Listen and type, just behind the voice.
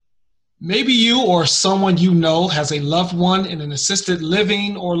Maybe you or someone you know has a loved one in an assisted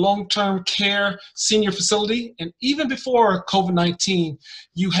living or long-term care senior facility. And even before COVID-19,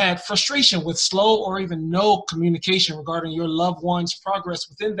 you had frustration with slow or even no communication regarding your loved one's progress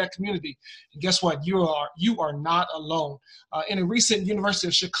within that community. And guess what? You are not alone. In a recent University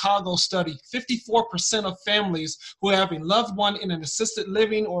of Chicago study, 54% of families who have a loved one in an assisted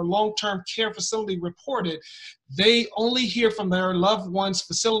living or long-term care facility reported they only hear from their loved one's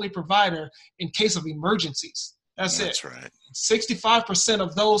facility provider in case of emergencies. That's it. That's right. 65%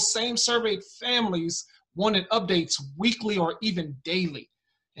 of those same surveyed families wanted updates weekly or even daily,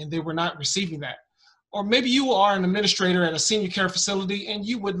 and they were not receiving that. Or maybe you are an administrator at a senior care facility and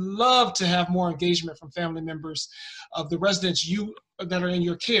you would love to have more engagement from family members of the residents that are in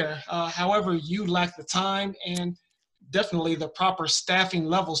your care. However, you lack the time and definitely the proper staffing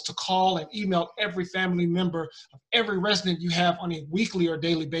levels to call and email every family member of every resident you have on a weekly or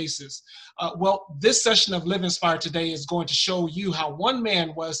daily basis. Well, this session of Live Inspired today is going to show you how one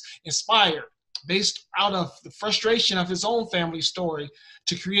man was inspired based out of the frustration of his own family story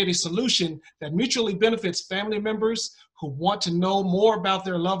to create a solution that mutually benefits family members who want to know more about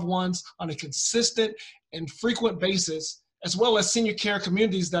their loved ones on a consistent and frequent basis, as well as senior care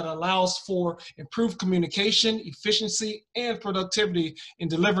communities that allows for improved communication, efficiency, and productivity in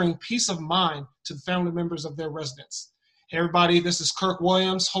delivering peace of mind to the family members of their residents. Hey everybody, this is Kirk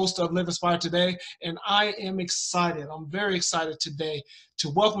Williams, host of Live Inspired Today, and I am excited, I'm very excited today to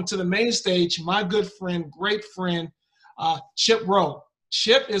welcome to the main stage my good friend, great friend, Chip Rowe.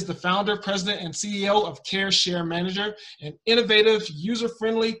 Chip is the founder, president, and CEO of CareShare Manager, an innovative,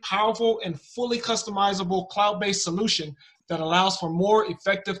 user-friendly, powerful, and fully customizable cloud-based solution that allows for more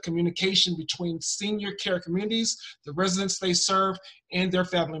effective communication between senior care communities, the residents they serve, and their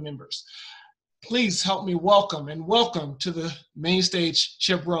family members. Please help me welcome to the main stage,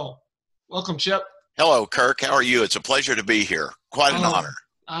 Chip Rowe. Welcome, Chip. Hello, Kirk. How are you? It's a pleasure to be here. Quite an honor.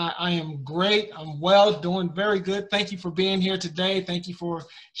 I am great. I'm well, doing very good. Thank you for being here today. Thank you for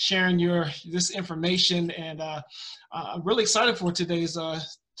sharing this information, and I'm really excited for today's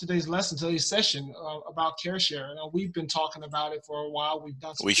lesson, today's session about CareShare. We've been talking about it for a while. We've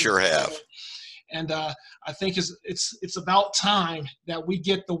done some. We sure have. And I think it's about time that we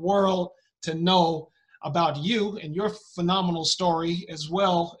get the world to know about you and your phenomenal story, as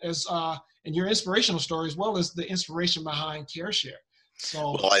well as and your inspirational story, as well as the inspiration behind CareShare.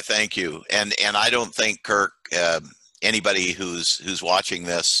 So, well, I thank you, and I don't think, Kirk, anybody who's watching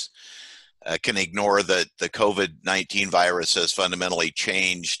this can ignore that the COVID-19 virus has fundamentally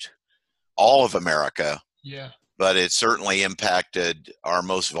changed all of America. Yeah. But it certainly impacted our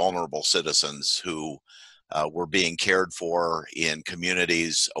most vulnerable citizens who were being cared for in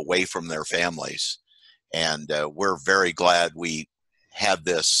communities away from their families. And we're very glad we had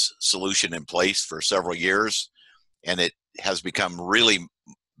this solution in place for several years, and it has become really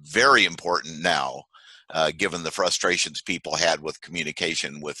very important now, given the frustrations people had with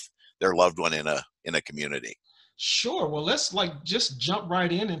communication with their loved one in a community. Sure. Well, let's just jump right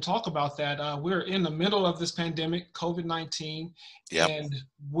in and talk about that. We're in the middle of this pandemic, COVID-19, Yep. And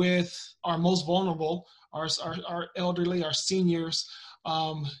with our most vulnerable, our elderly, our seniors.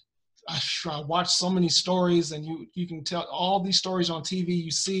 I watch so many stories, and you can tell all these stories on TV.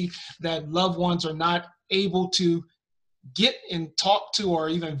 You see that loved ones are not able to get and talk to or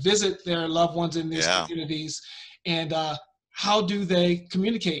even visit their loved ones in these communities. And how do they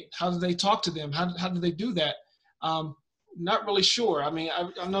communicate? How do they talk to them? How do they do that? Not really sure. I mean,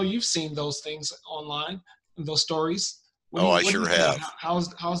 I know you've seen those things online, those stories. I sure have.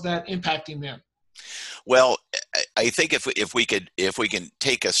 How's that impacting them? Well, I think if we can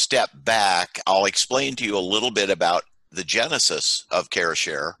take a step back, I'll explain to you a little bit about the genesis of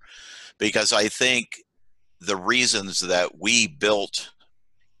CareShare, because I think the reasons that we built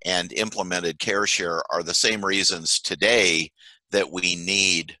and implemented CareShare are the same reasons today that we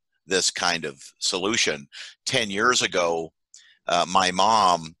need this kind of solution. 10 years ago, my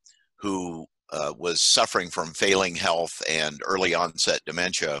mom, who was suffering from failing health and early onset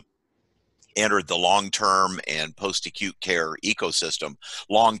dementia, entered the long-term and post-acute care ecosystem.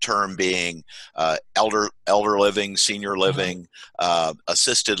 Long-term being elder living, senior living,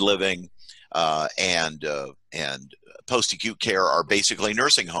 assisted living, and post-acute care are basically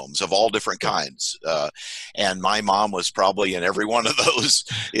nursing homes of all different kinds. And my mom was probably in every one of those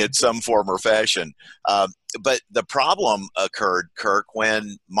in some form or fashion. But the problem occurred, Kirk,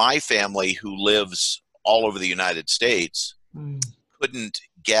 when my family, who lives all over the United States, couldn't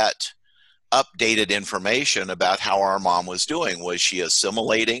get updated information about how our mom was doing. Was she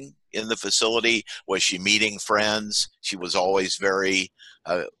assimilating in the facility? Was she meeting friends? She was always very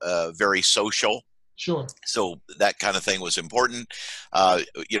very social. Sure. So that kind of thing was important.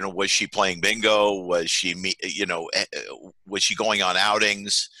 Was she playing bingo? Was she, was she going on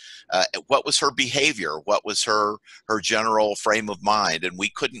outings? What was her behavior? What was her general frame of mind? And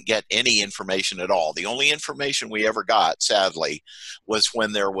we couldn't get any information at all. The only information we ever got, sadly, was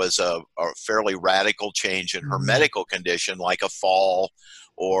when there was a fairly radical change in her medical condition, like a fall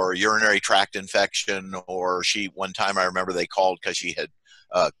or urinary tract infection, or one time I remember they called because she had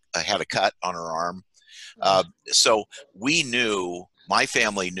a cut on her arm. So my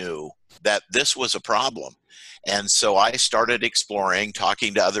family knew that this was a problem. And so I started exploring,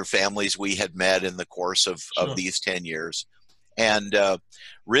 talking to other families we had met in the course of these 10 years. And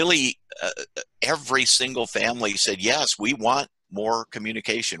really, every single family said, yes, we want more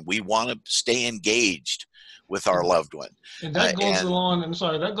communication. We want to stay engaged with our loved one. And that goes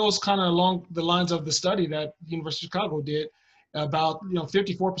that goes kind of along the lines of the study that University of Chicago did about,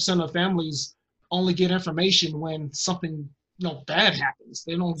 54% of families only get information when something bad happens.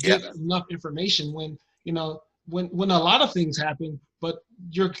 They don't get enough information when when a lot of things happen, but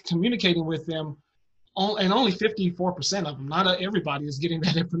you're communicating with them, and only 54% of them, not everybody is getting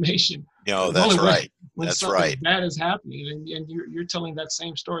that information. No, that's right. When that's something right. bad is happening, and you're telling that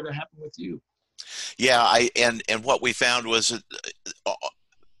same story that happened with you. Yeah, and what we found was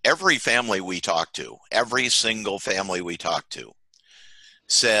every family we talked to, every single family we talked to,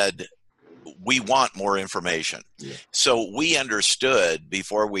 said, we want more information. Yeah. So we understood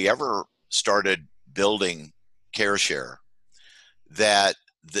before we ever started building CareShare that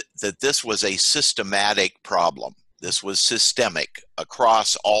this was a systematic problem. This was systemic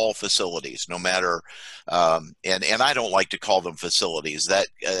across all facilities, no matter, and I don't like to call them facilities. That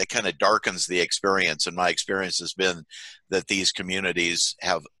kind of darkens the experience. And my experience has been that these communities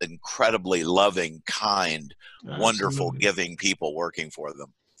have incredibly loving, kind, wonderful, giving people working for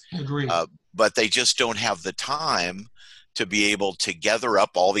them. Agree. But they just don't have the time to be able to gather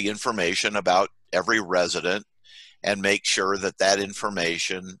up all the information about every resident and make sure that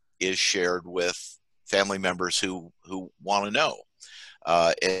information is shared with family members who want to know.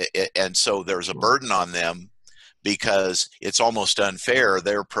 And so there's a burden on them because it's almost unfair.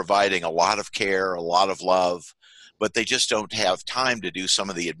 They're providing a lot of care, a lot of love, but they just don't have time to do some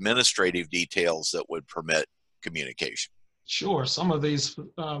of the administrative details that would permit communication. Sure. Some of these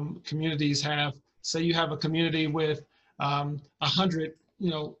communities have, say you have a community with 100,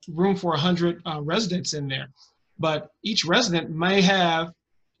 room for 100 residents in there, but each resident may have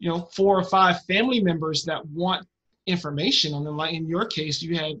 4 or 5 family members that want information on them. Like in your case,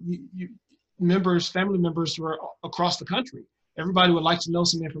 you had family members who are across the country. Everybody would like to know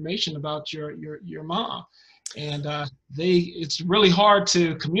some information about your mom. And it's really hard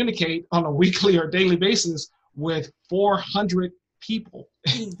to communicate on a weekly or daily basis with 400 people.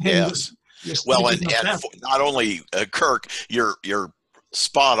 Yes. Well, and not only, Kirk, you're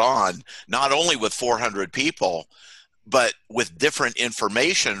spot on, not only with 400 people, but with different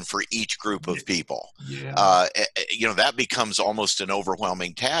information for each group of people. Yeah. That becomes almost an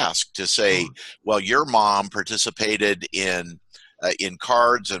overwhelming task to say, well, your mom participated in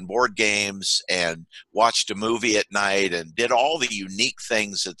cards and board games and watched a movie at night and did all the unique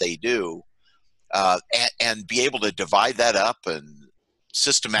things that they do, and be able to divide that up and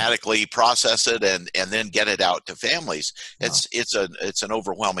systematically process it and then get it out to families. It's an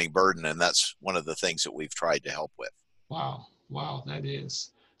overwhelming burden, and that's one of the things that we've tried to help with. Wow, that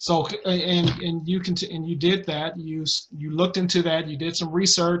is. So, and you did that. You looked into that. You did some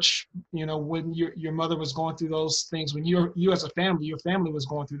research. When your mother was going through those things, when you as a family, your family was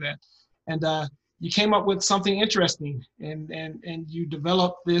going through that, and you came up with something interesting, and you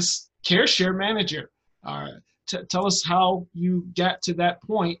developed this CareShare Manager. Tell us how you got to that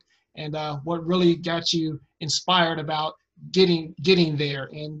point, and what really got you inspired about getting there,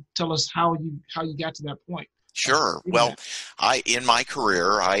 and tell us how you got to that point. Sure. Well, in my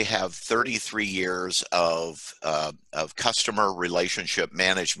career, I have 33 years of customer relationship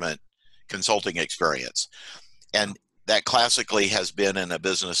management consulting experience. And that classically has been in a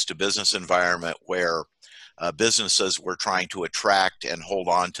business-to-business environment where businesses were trying to attract and hold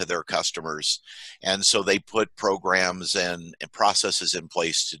on to their customers. And so they put programs and processes in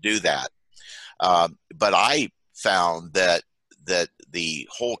place to do that. But I found that the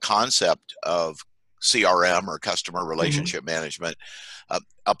whole concept of CRM, or customer relationship management,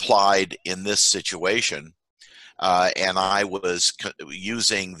 applied in this situation. And I was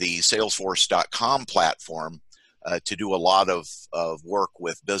using the Salesforce.com platform to do a lot of work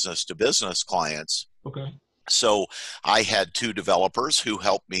with business-to-business clients. Okay. So I had 2 developers who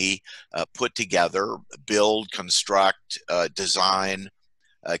helped me put together, build, construct, design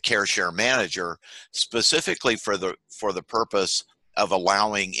CareShare Manager, specifically for the purpose of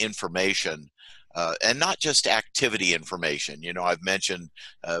allowing information, and not just activity information. You know, I've mentioned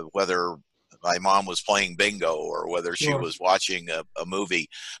whether my mom was playing bingo or whether she Sure. was watching a movie,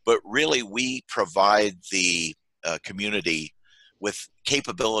 but really we provide the community with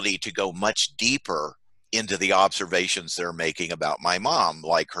capability to go much deeper into the observations they're making about my mom,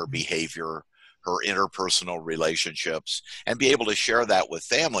 like her behavior, her interpersonal relationships, and be able to share that with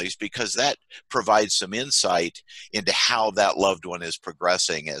families, because that provides some insight into how that loved one is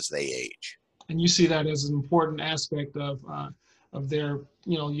progressing as they age. And you see that as an important aspect of their,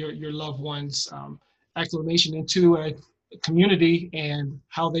 you know, your loved ones' acclimation into a community and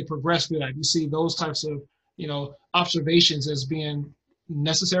how they progress through that. You see those types of, you know, observations as being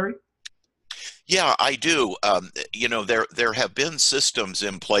necessary. Yeah, I do. You know, there have been systems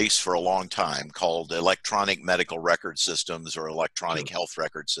in place for a long time called electronic medical record systems or Sure. electronic health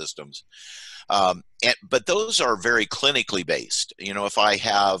record systems. But those are very clinically based. You know, if I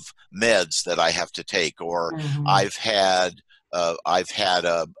have meds that I have to take, or Hmm. I've had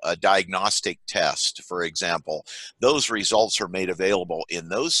a diagnostic test, for example, those results are made available in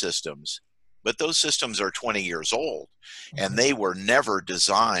those systems. But those systems are 20 years old, and Okay. they were never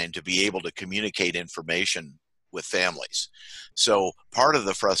designed to be able to communicate information with families. So part of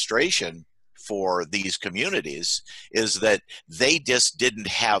the frustration for these communities is that they just didn't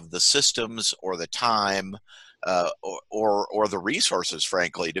have the systems or the time, or the resources,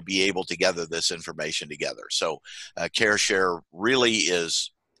 frankly, to be able to gather this information together. So CareShare really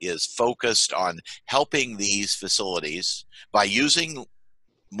is focused on helping these facilities by using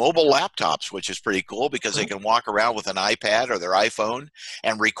mobile laptops, which is pretty cool because they Okay. can walk around with an iPad or their iPhone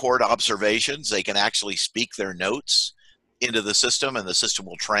and record observations. They can actually speak their notes into the system, and the system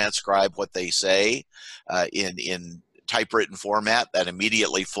will transcribe what they say in typewritten format that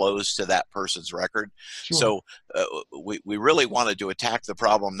immediately flows to that person's record. Sure. So we really wanted to attack the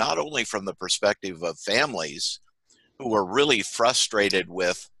problem not only from the perspective of families who were really frustrated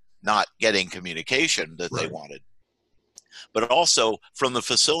with not getting communication that they Right. wanted, but also from the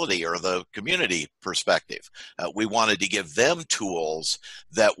facility or the community perspective. We wanted to give them tools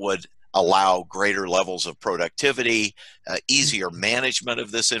that would allow greater levels of productivity, easier Mhm. management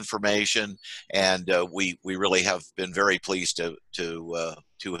of this information, and we really have been very pleased to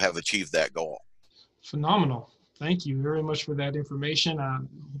have achieved that goal. Phenomenal. Thank you very much for that information. I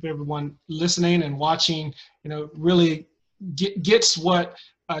hope everyone listening and watching, you know, really gets what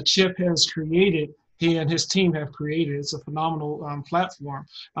Chip has created. He and his team have created. It's a phenomenal platform.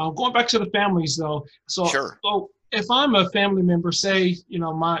 Going back to the families, though. Sure. So if I'm a family member, say, you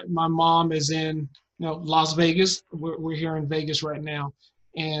know, my mom is in, you know, Las Vegas. We're here in Vegas right now,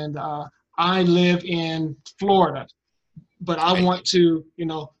 and I live in Florida, but I Right. want to, you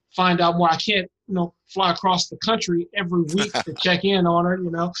know, find out more. I can't, you know, fly across the country every week to check in on her,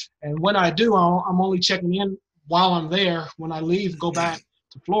 you know. And when I do, I'm only checking in while I'm there. When I leave, go back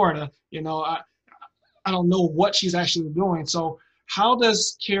to Florida, you know, I don't know what she's actually doing. So how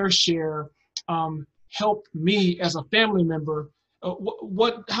does CareShare help me as a family member?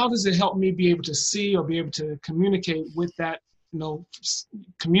 How does it help me be able to see or be able to communicate with that, you know,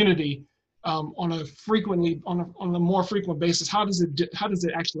 community on a more frequent basis? How does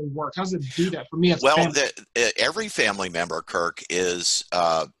it actually work? How does it do that for me as a Well, family? every family member, Kirk, is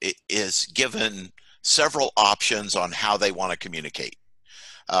given several options on how they want to communicate.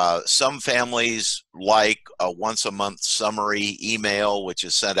 Some families like a once a month summary email, which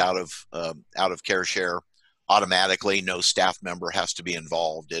is sent out of CareShare automatically. No staff member has to be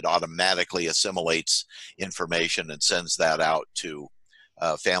involved. It automatically assimilates information and sends that out to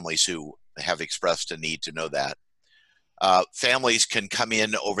families who have expressed a need to know that. Families can come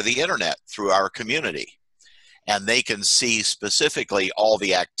in over the internet through our community, and they can see specifically all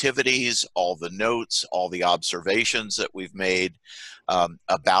the activities, all the notes, all the observations that we've made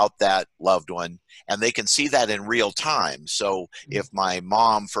about that loved one, and they can see that in real time. So if my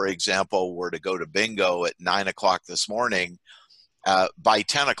mom, for example, were to go to bingo at 9 o'clock this morning, by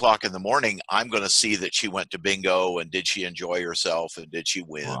 10 o'clock in the morning, I'm going to see that she went to bingo, and did she enjoy herself, and did she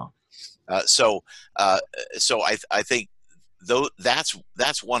win? Wow. Uh, so, uh, so I think though that's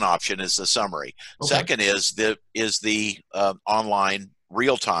one option, is the summary. Okay. Second is the online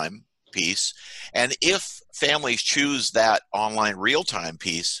real time piece, and if families choose that online real time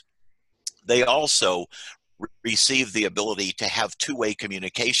piece, they also receive the ability to have two-way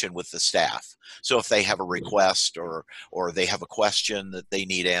communication with the staff. So if they have a request, or they have a question that they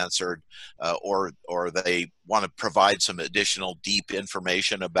need answered, or they want to provide some additional deep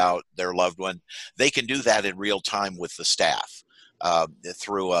information about their loved one, they can do that in real time with the staff.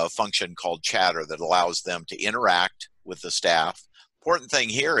 through a function called Chatter that allows them to interact with the staff. Important thing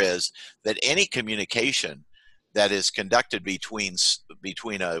here is that any communication that is conducted between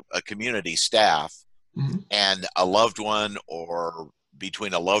a community staff Mm-hmm. and a loved one, or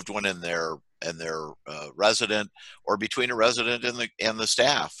between a loved one and their resident, or between a resident and the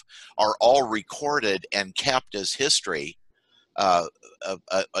staff, are all recorded and kept as history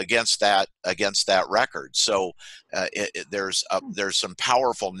against that record. So there's some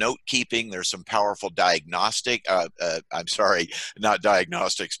powerful note keeping. There's some powerful diagnostic. I'm sorry, not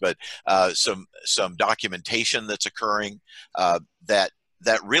diagnostics, but some documentation that's occurring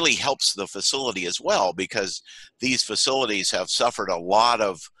that really helps the facility as well, because these facilities have suffered a lot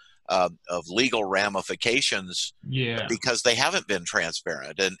of legal ramifications Yeah. because they haven't been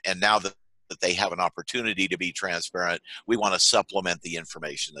transparent, and now that they have an opportunity to be transparent, we want to supplement the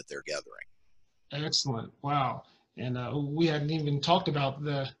information that they're gathering. Excellent. Wow. And we hadn't even talked about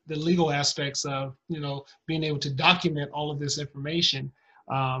the legal aspects of, being able to document all of this information.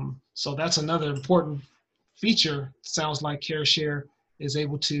 So that's another important feature. Sounds like CareShare is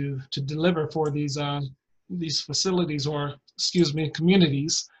able to deliver for these facilities, or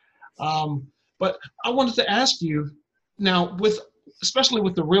communities. But I wanted to ask you now, especially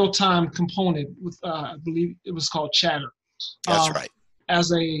with the real-time component, with I believe it was called Chatter. That's right.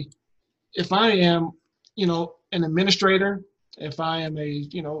 If I am, an administrator, if I am I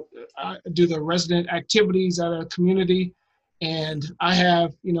do the resident activities at a community, and I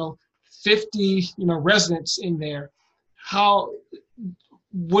have, 50, residents in there, how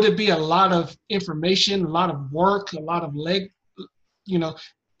would it be a lot of information, a lot of work, a lot of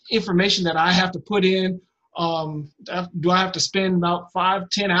information that I have to put in? Do I have to spend about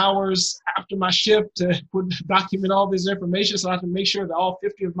 5-10 hours after my shift to document all this information, so I can make sure that all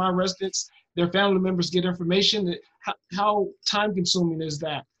 50 of my residents, their family members, get information? How time consuming is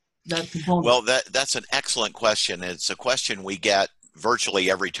that component? Well, that's an excellent question. It's a question we get virtually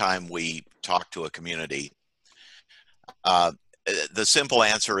every time we talk to a community. The simple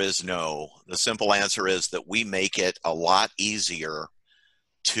answer is no. The simple answer is that we make it a lot easier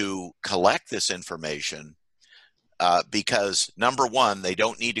to collect this information, because number one, they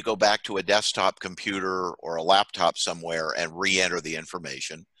don't need to go back to a desktop computer or a laptop somewhere and re-enter the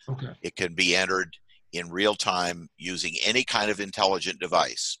information. Okay. It can be entered in real time using any kind of intelligent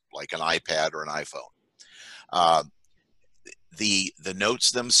device, like an iPad or an iPhone. The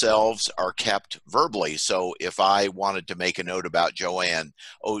notes themselves are kept verbally. So if I wanted to make a note about Joanne,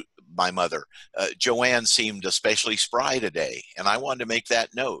 my mother, Joanne seemed especially spry today, and I wanted to make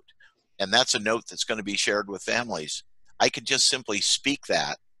that note, and that's a note that's going to be shared with families, I could just simply speak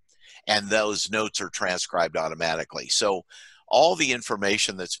that, and those notes are transcribed automatically. So all the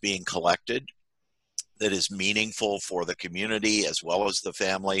information that's being collected that is meaningful for the community as well as the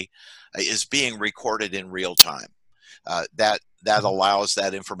family is being recorded in real time. That allows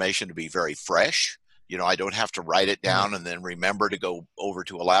that information to be very fresh. I don't have to write it down and then remember to go over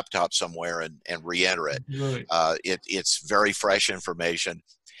to a laptop somewhere and re-enter it. Right. It's very fresh information.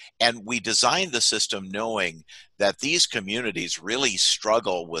 And we designed the system knowing that these communities really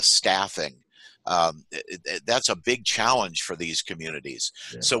struggle with staffing. That's a big challenge for these communities.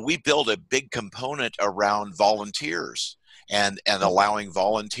 Yeah. So we build a big component around volunteers and allowing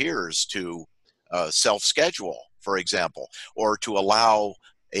volunteers to self-schedule, for example, or to allow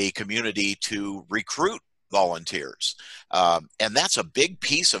a community to recruit volunteers. And that's a big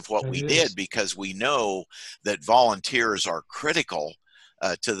piece of what we did, because we know that volunteers are critical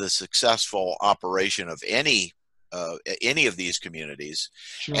to the successful operation of any of these communities.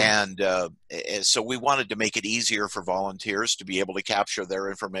 Sure. And so we wanted to make it easier for volunteers to be able to capture their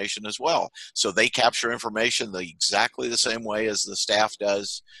information as well. So they capture information exactly the same way as the staff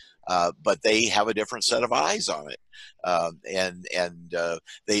does, but they have a different set of eyes on it.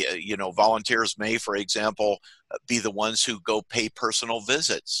 They, volunteers may, for example, be the ones who go pay personal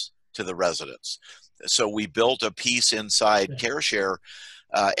visits to the residents. So we built a piece inside CareShare,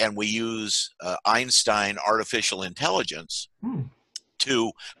 and we use Einstein artificial intelligence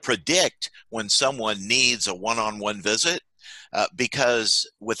to predict when someone needs a one-on-one visit, because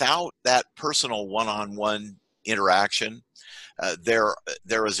without that personal one-on-one interaction, there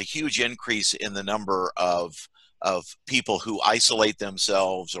is a huge increase in the number of people who isolate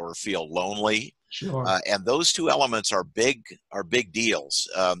themselves or feel lonely. Sure. And those two elements are big deals.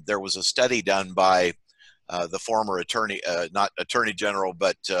 There was a study done by the former attorney, not attorney general,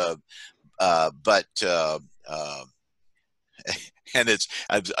 but and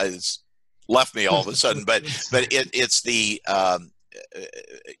it's left me all of a sudden. But it's the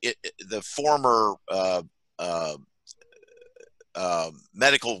former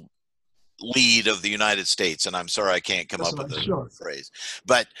medical lead of the United States, and I'm sorry I can't come That's up with right. the Sure. phrase,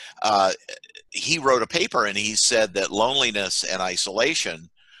 but he wrote a paper and he said that loneliness and isolation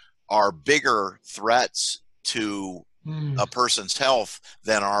are bigger threats to Mm, a person's health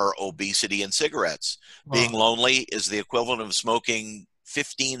than are obesity and cigarettes. Being wow. lonely is the equivalent of smoking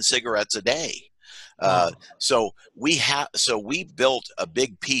 15 cigarettes a day. Wow. So we built a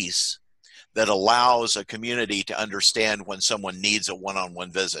big piece that allows a community to understand when someone needs a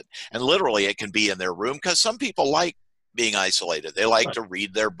one-on-one visit. And literally it can be in their room, because some people like being isolated. They like Right. to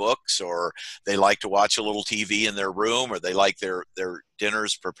read their books, or they like to watch a little TV in their room, or they like their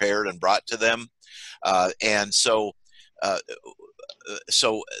dinners prepared and brought to them. And so uh,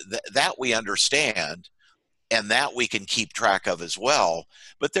 that we understand, and that we can keep track of as well.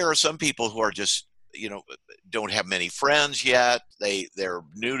 But there are some people who are just, don't have many friends yet. They're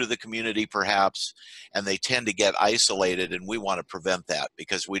new to the community perhaps, and they tend to get isolated, and we want to prevent that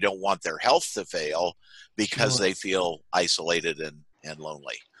because we don't want their health to fail because Sure. they feel isolated and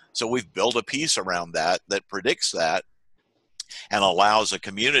lonely. So we've built a piece around that predicts that and allows a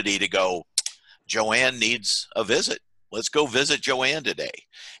community to go, Joanne needs a visit. Let's go visit Joanne today.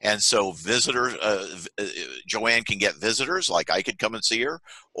 And so Joanne can get visitors, like I could come and see her,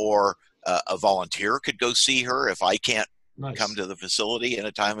 or a volunteer could go see her if I can't come Nice. to the facility in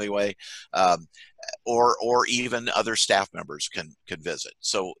a timely way, um, or even other staff members can visit.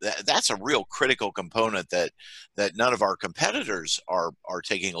 So that's a real critical component that none of our competitors are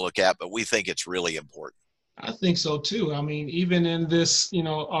taking a look at, but we think it's really important. I think so too. I mean, even in this,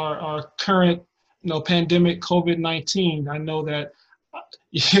 our current, pandemic, COVID-19, I know that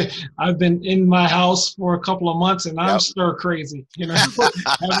I've been in my house for a couple of months and I'm Yep. stir crazy,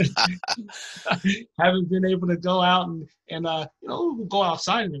 haven't, haven't been able to go out and go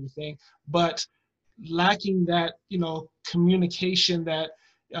outside and everything, but lacking that, communication, that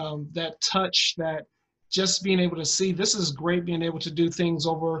touch, that just being able to see. This is great, being able to do things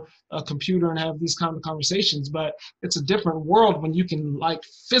over a computer and have these kind of conversations, but it's a different world when you can like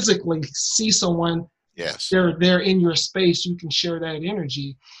physically see someone. Yes. They're in your space. You can share that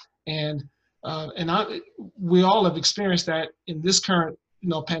energy, and we all have experienced that in this current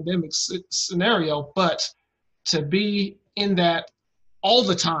pandemic scenario. But to be in that all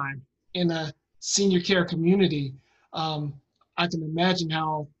the time in a senior care community, um, I can imagine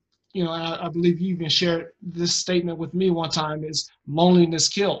how, I believe you even shared this statement with me one time, is loneliness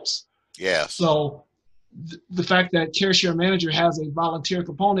kills. Yes. So the fact that CareShare Manager has a volunteer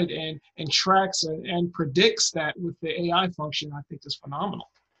component and tracks and predicts that with the AI function, I think is phenomenal.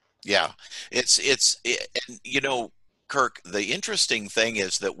 Yeah, and Kirk, the interesting thing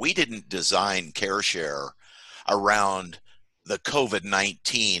is that we didn't design CareShare around the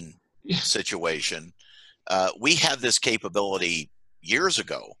COVID-19 Yeah, situation. We had this capability years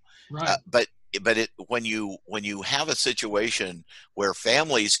ago, right. but when you have a situation where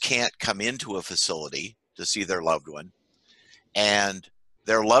families can't come into a facility to see their loved one, and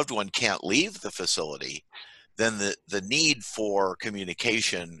their loved one can't leave the facility, then the need for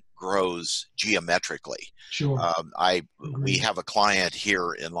communication grows geometrically. Sure. We Agreed. have a client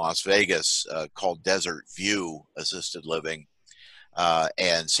here in Las Vegas called Desert View Assisted Living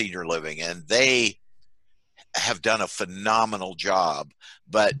and Senior Living, and they have done a phenomenal job.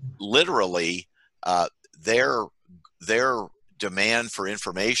 But literally, uh, their their demand for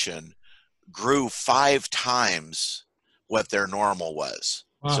information grew 5 times what their normal was.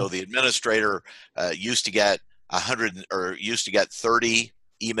 So Wow. the administrator used to get 100 or used to get 30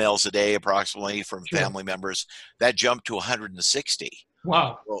 emails a day approximately from Sure. family members. That jumped to 160.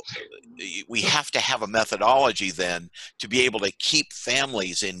 Wow. Well, we have to have a methodology then to be able to keep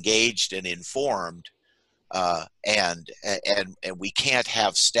families engaged and informed, and we can't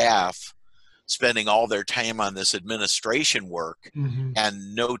have staff spending all their time on this administration work Hmm.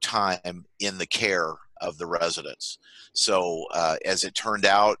 and no time in the care of the residents. So as it turned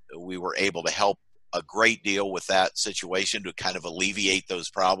out, we were able to help a great deal with that situation to kind of alleviate those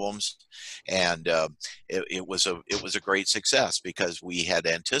problems, and it was a great success because we had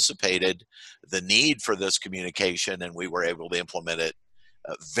anticipated the need for this communication, and we were able to implement it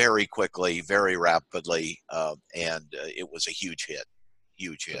very quickly, very rapidly, and it was a huge hit,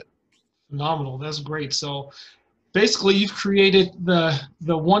 huge hit. Phenomenal. That's great. So basically, you've created the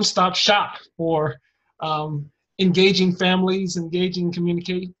one-stop shop for um, engaging families, engaging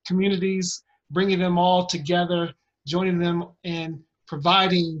communities, bringing them all together, joining them, and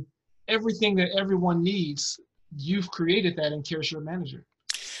providing everything that everyone needs. You've created that in CareShare Manager.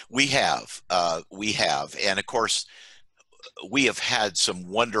 We have, and of course, we have had some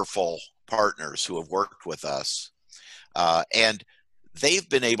wonderful partners who have worked with us. And they've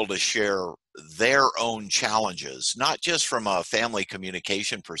been able to share their own challenges, not just from a family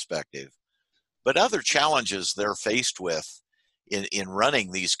communication perspective, but other challenges they're faced with in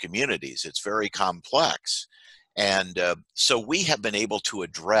running these communities. It's very complex. And so we have been able to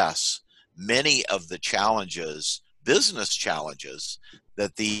address many of the challenges, business challenges,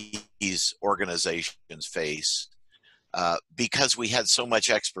 that these organizations face because we had so much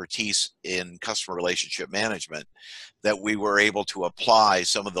expertise in customer relationship management that we were able to apply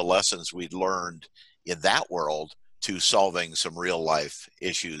some of the lessons we'd learned in that world to solving some real life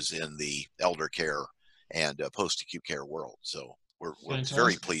issues in the elder care and post-acute care world. So we're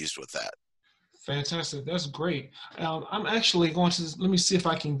very pleased with that. Fantastic. That's great. I'm actually going to, let me see if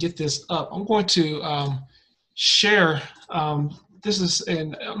I can get this up. I'm going to share, this is,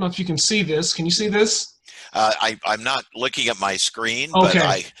 and I don't know if you can see this. Can you see this? I'm not looking at my screen,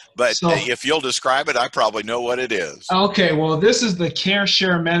 okay. but if you'll describe it, I probably know what it is. Okay, well, this is the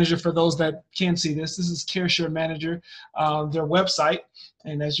CareShare Manager. For those that can't see this, this is CareShare Manager, their website.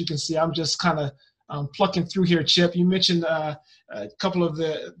 And as you can see, I'm just kind of plucking through here, Chip. You mentioned a couple of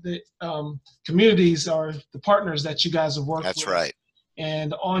the communities or the partners that you guys have worked with. That's right.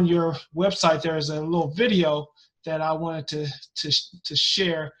 And on your website, there's a little video that I wanted to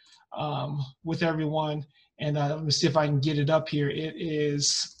share with everyone. And let me see if I can get it up here. It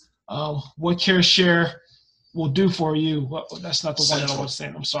is what CareShare will do for you. Well, that's not the one that I was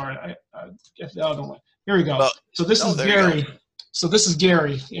saying. I'm sorry. I get the other one. Here we go. Well, so this is Gary. So this is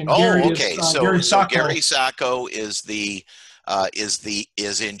Gary. And Gary okay. Is, so Gary Sacco is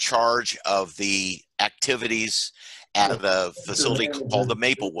is in charge of the activities at a facility called the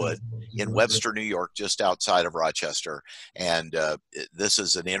Maplewood in Webster, New York, just outside of Rochester. And this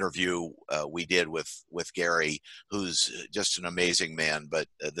is an interview we did with Gary, who's just an amazing man, but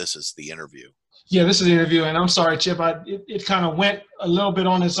this is the interview. Yeah, this is the interview, and I'm sorry, Chip, it kind of went a little bit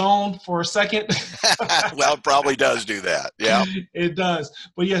on its own for a second. Well, it probably does do that, yeah. It does.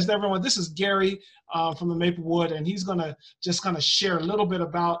 But yes, everyone, this is Gary from the Maplewood, and he's gonna just kind of share a little bit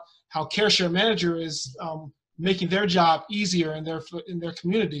about how CareShare Manager is making their job easier in their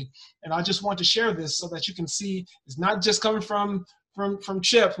community. And I just want to share this so that you can see it's not just coming from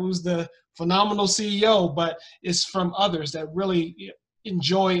Chip, who's the phenomenal CEO, but it's from others that really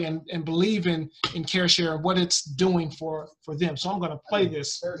enjoy and believe in CareShare and what it's doing for them. So I'm going to play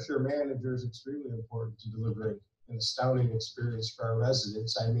this. CareShare Manager is extremely important to delivering an astounding experience for our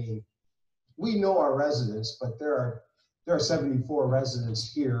residents. I mean, we know our residents, but there are 74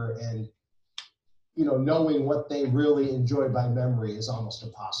 residents here, and you know, knowing what they really enjoy by memory is almost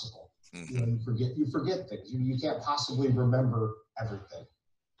impossible. Mm-hmm. You know, you forget things. You can't possibly remember everything.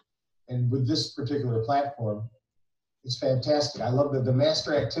 And with this particular platform, it's fantastic. I love that the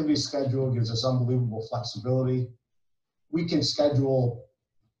master activity schedule gives us unbelievable flexibility. We can schedule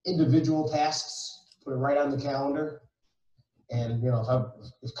individual tasks, put it right on the calendar. And you know,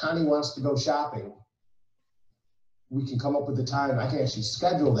 if Connie wants to go shopping, we can come up with the time. I can actually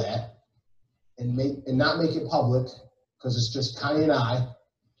schedule that and not make it public, because it's just Connie and I,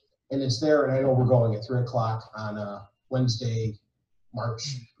 and it's there. And I know we're going at 3 o'clock on Wednesday,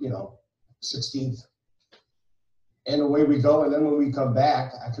 March 16th. And away we go. And then when we come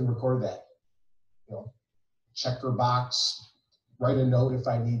back, I can record that, check her box, write a note if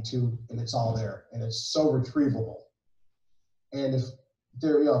I need to, and it's all there. And it's so retrievable. And if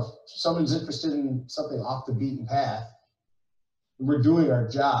if someone's interested in something off the beaten path, we're doing our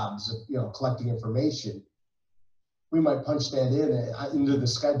jobs of, collecting information, we might punch that into the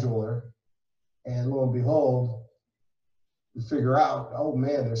scheduler, and lo and behold, we figure out, oh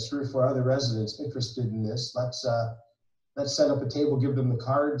man, there's 3 or 4 other residents interested in this. Let's set up a table, give them the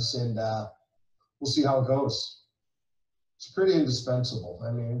cards, and we'll see how it goes. It's pretty indispensable.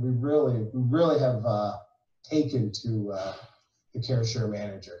 I mean, we really have taken to the CareShare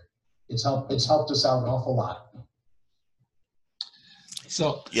Manager. It's helped us out an awful lot.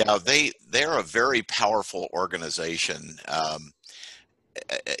 So yeah, they're a very powerful organization.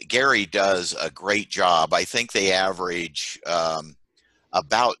 Gary does a great job. I think they average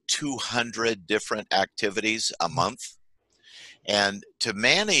about 200 different activities a month. And to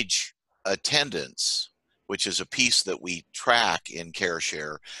manage attendance, which is a piece that we track in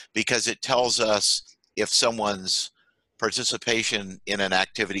CareShare, because it tells us if someone's participation in an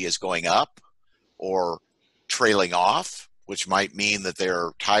activity is going up or trailing off, which might mean that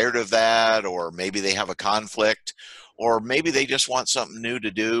they're tired of that, or maybe they have a conflict, or maybe they just want something new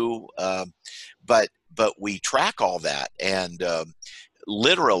to do. But we track all that, and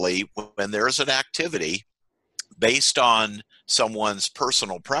literally when there's an activity based on someone's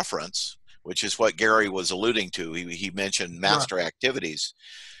personal preference, which is what Gary was alluding to. He mentioned master activities.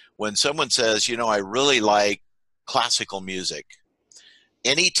 When someone says, you know, I really like classical music,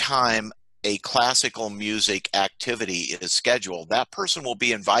 anytime a classical music activity is scheduled, that person will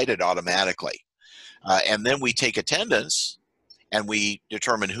be invited automatically. And then we take attendance and we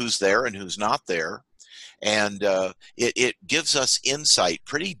determine who's there and who's not there. And it gives us insight,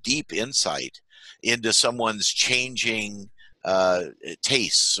 pretty deep insight, into someone's changing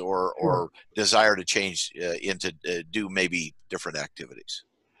tastes or desire to change into do maybe different activities.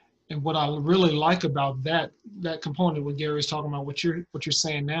 And what I really like about that component, what Gary is talking about, what you're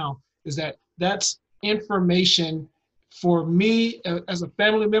saying now, is that that's information for me as a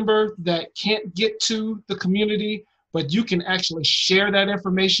family member that can't get to the community, but you can actually share that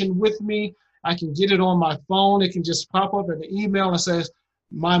information with me. I can get it on my phone. It can just pop up in the email and says,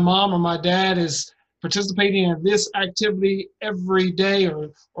 my mom or my dad is participating in this activity every day,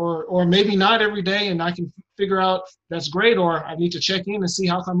 or maybe not every day, and I can figure out that's great, or I need to check in and see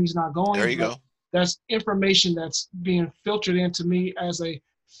how come he's not going. There you go. That's information that's being filtered into me as a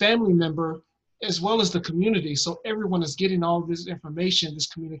family member, as well as the community. So everyone is getting all this information, this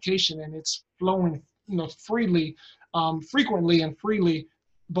communication, and it's flowing, freely, frequently and freely,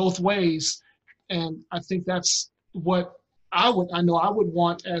 both ways. And I think that's what I would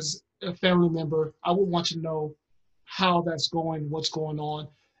want as a family member. I would want to know how that's going, what's going on,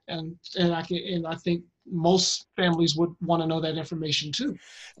 and I think most families would want to know that information too.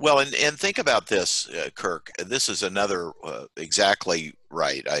 Well, and think about this, Kirk. This is another exactly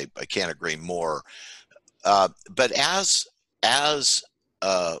right. I can't agree more. But as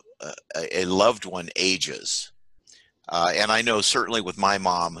a loved one ages, and I know certainly with my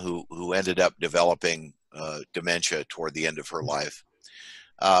mom, who ended up developing dementia toward the end of her life,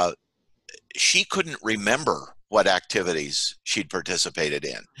 she couldn't remember what activities she'd participated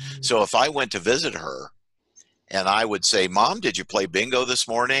in. So if I went to visit her and I would say, Mom, did you play bingo this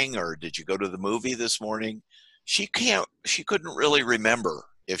morning, or did you go to the movie this morning? She couldn't really remember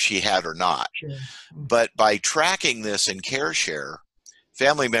if she had or not. Sure. But by tracking this in CareShare,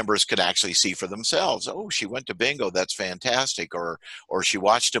 family members could actually see for themselves, oh, she went to bingo, that's fantastic, or she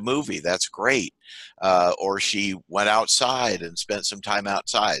watched a movie, that's great, or she went outside and spent some time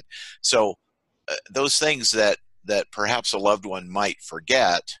outside. So those things that perhaps a loved one might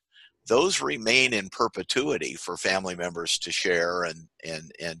forget, those remain in perpetuity for family members to share and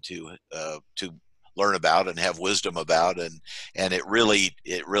to learn about and have wisdom about, and it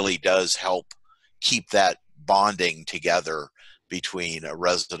really does help keep that bonding together between a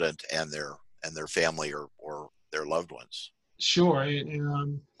resident and their family or their loved ones. Sure,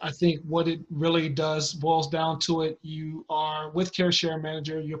 and I think what it really boils down to it. You are with CareShare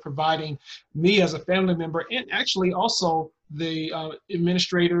Manager. You're providing me as a family member, and actually also the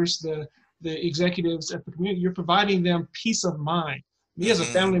administrators, the executives at the community. You're providing them peace of mind. Me as a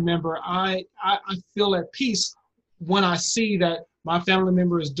family member, I feel at peace when I see that my family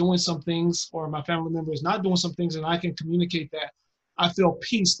member is doing some things, or my family member is not doing some things, and I can communicate that. I feel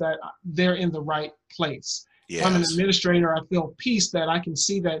peace that they're in the right place. Yes. I'm an administrator. I feel peace that I can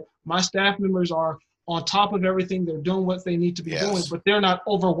see that my staff members are on top of everything. They're doing what they need to be doing, but they're not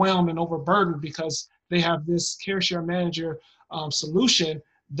overwhelmed and overburdened because they have this CareShare Manager solution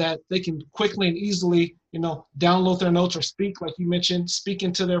that they can quickly and easily, download their notes, or speak, like you mentioned, speak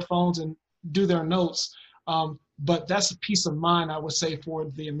into their phones and do their notes. But that's a peace of mind, I would say,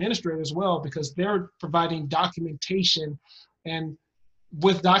 for the administrator as well, because they're providing documentation. And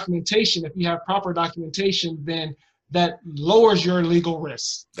with documentation, if you have proper documentation, then that lowers your legal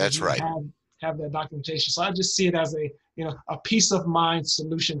risks. That's right. Have that documentation. So I just see it as a peace of mind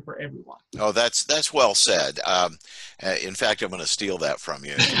solution for everyone. Oh, that's well said. In fact, I'm going to steal that from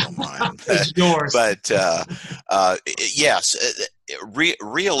you, if you don't mind. It's yours. But yes,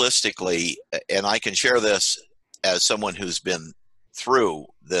 realistically, and I can share this as someone who's been through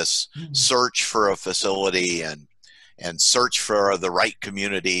this search for a facility and search for the right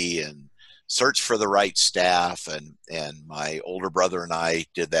community and search for the right staff, and my older brother and I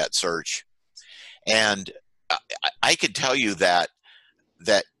did that search, and I could tell you that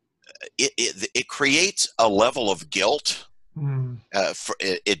it creates a level of guilt.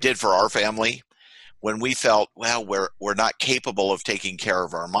 It did for our family when we felt, well, we're not capable of taking care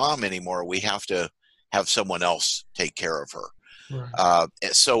of our mom anymore. We have to have someone else take care of her. Right.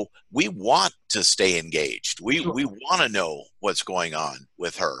 So we want to stay engaged. We want to know what's going on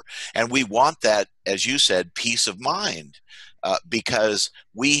with her. And we want that, as you said, peace of mind, because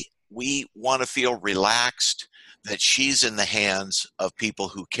we want to feel relaxed that she's in the hands of people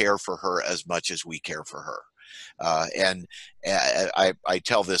who care for her as much as we care for her. And I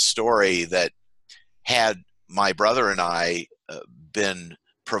tell this story that had my brother and I been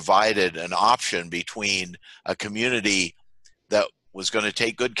provided an option between a community that was going to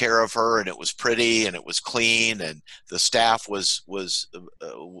take good care of her, and it was pretty and it was clean and the staff was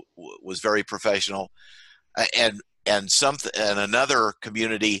very professional, and another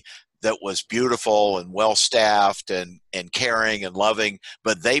community that was beautiful and well staffed and caring and loving,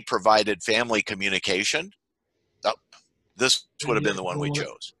 but they provided family communication, this would have been the one we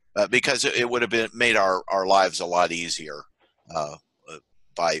chose, because it would have made our lives a lot easier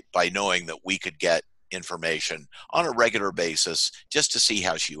by knowing that we could get information on a regular basis just to see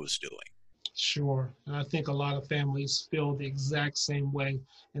how she was doing. Sure. And I think a lot of families feel the exact same way.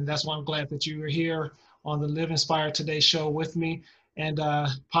 And that's why I'm glad that you were here on the Live Inspired Today show with me and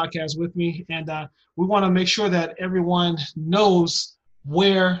podcast with me. And we want to make sure that everyone knows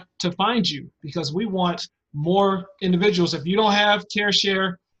where to find you, because we want more individuals. If you don't have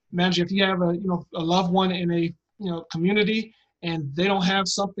CareShare Manager, if you have a loved one in a community and they don't have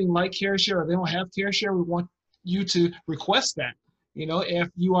something like CareShare, or they don't have CareShare, we want you to request that. If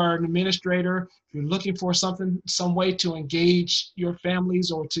you are an administrator, if you're looking for some way to engage your families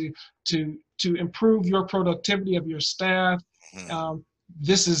or to improve your productivity of your staff,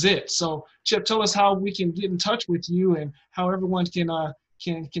 this is it. So Chip, tell us how we can get in touch with you and how everyone can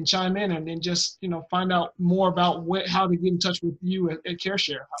chime in and just find out more about how to get in touch with you at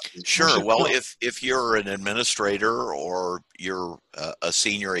CareShare. Sure. Well, if you're an administrator or you're a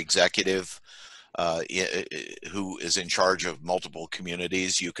senior executive who is in charge of multiple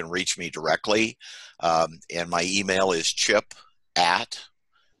communities, you can reach me directly, and my email is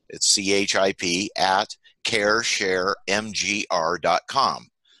CHIP@caresharemgr.com.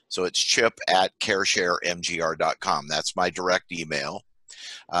 So it's chip@caresharemgr.com. That's my direct email.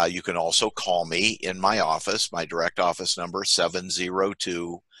 You can also call me in my office. My direct office number,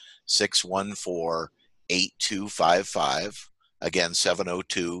 702-614-8255. Again,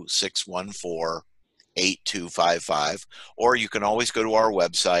 702-614-8255. Or you can always go to our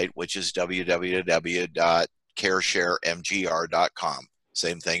website, which is www.caresharemgr.com.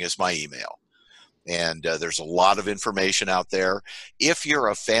 Same thing as my email. And there's a lot of information out there. If you're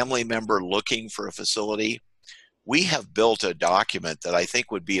a family member looking for a facility, we have built a document that I think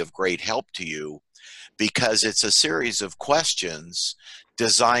would be of great help to you, because it's a series of questions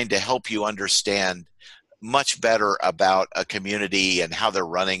designed to help you understand much better about a community and how they're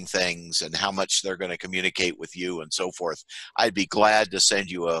running things and how much they're going to communicate with you and so forth. I'd be glad to send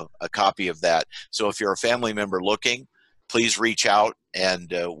you a copy of that. So if you're a family member looking, please reach out and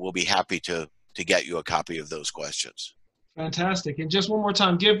we'll be happy to get you a copy of those questions. Fantastic. And just one more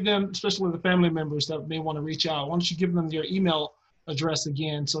time, give them, especially the family members that may want to reach out, why don't you give them your email address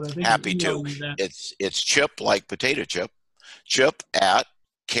again so that they can email you that. It's Chip, like potato chip,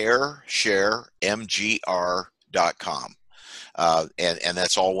 chip@caresharemgr.com. And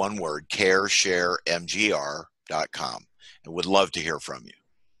that's all one word, caresharemgr.com. And would love to hear from you.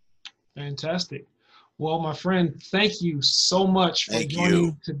 Fantastic. Well, my friend, thank you so much for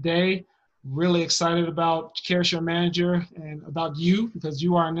joining today. Really excited about CareShare Manager and about you, because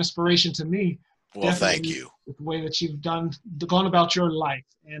you are an inspiration to me. Well, thank you. With the way that you've gone about your life,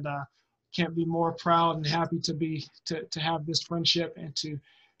 and can't be more proud and happy to have this friendship and to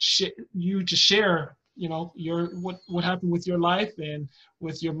share what happened with your life and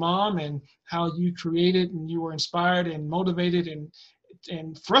with your mom, and how you created and you were inspired and motivated and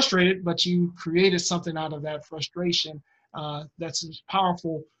frustrated, but you created something out of that frustration that's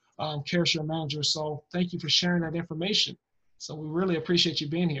powerful. CareShare Manager. So thank you for sharing that information. So we really appreciate you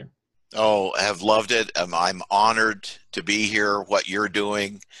being here. Oh, I have loved it. I'm honored to be here. What you're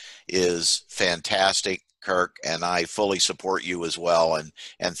doing is fantastic, Kirk, and I fully support you as well. And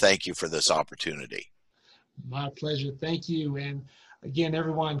thank you for this opportunity. My pleasure. Thank you. And again,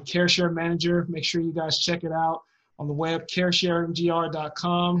 everyone, CareShare Manager, make sure you guys check it out on the web,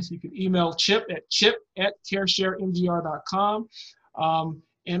 caresharemgr.com. You can email chip@caresharemgr.com.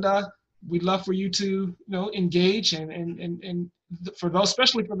 And we'd love for you to engage and for those,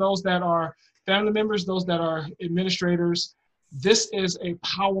 especially for those that are family members, those that are administrators, this is a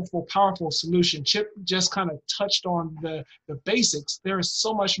powerful solution. Chip just kind of touched on the basics. There is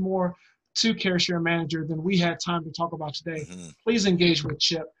so much more to CareShare Manager than we had time to talk about today. Please engage with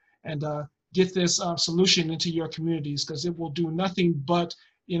Chip and get this solution into your communities, because it will do nothing but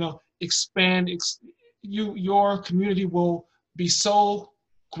expand. Your community will be so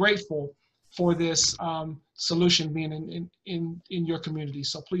grateful for this solution being in your community.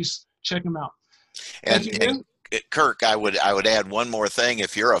 So please check them out. And Kirk, I would add one more thing.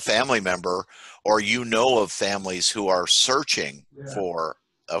 If you're a family member or you know of families who are searching for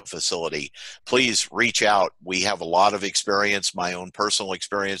a facility, please reach out. We have a lot of experience, my own personal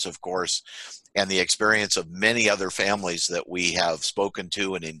experience, of course, and the experience of many other families that we have spoken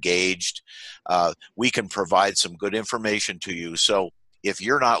to and engaged. We can provide some good information to you. So if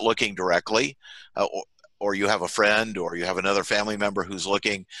you're not looking directly, or you have a friend or you have another family member who's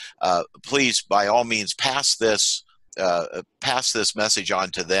looking, please, by all means, pass this message on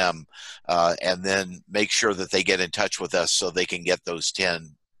to them, and then make sure that they get in touch with us so they can get those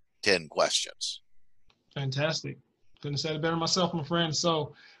 10 questions. Fantastic. Couldn't have said it better myself, my friend.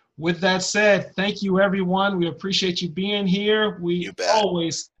 So with that said, thank you, everyone. We appreciate you being here. We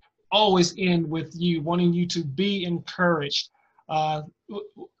always end with you, wanting you to be encouraged.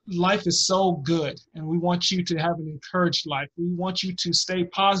 Life is so good, and we want you to have an encouraged life. We want you to stay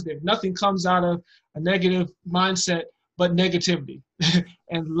positive. Nothing comes out of a negative mindset but negativity.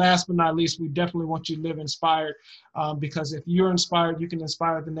 And last but not least, we definitely want you to live inspired, because if you're inspired, you can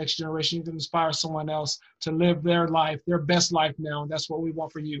inspire the next generation. You can inspire someone else to live their life, their best life now, and that's what we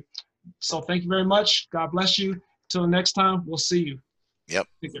want for you. So thank you very much. God bless you. Till the next time, we'll see you. Yep.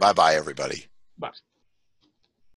 Bye-bye, everybody. Bye.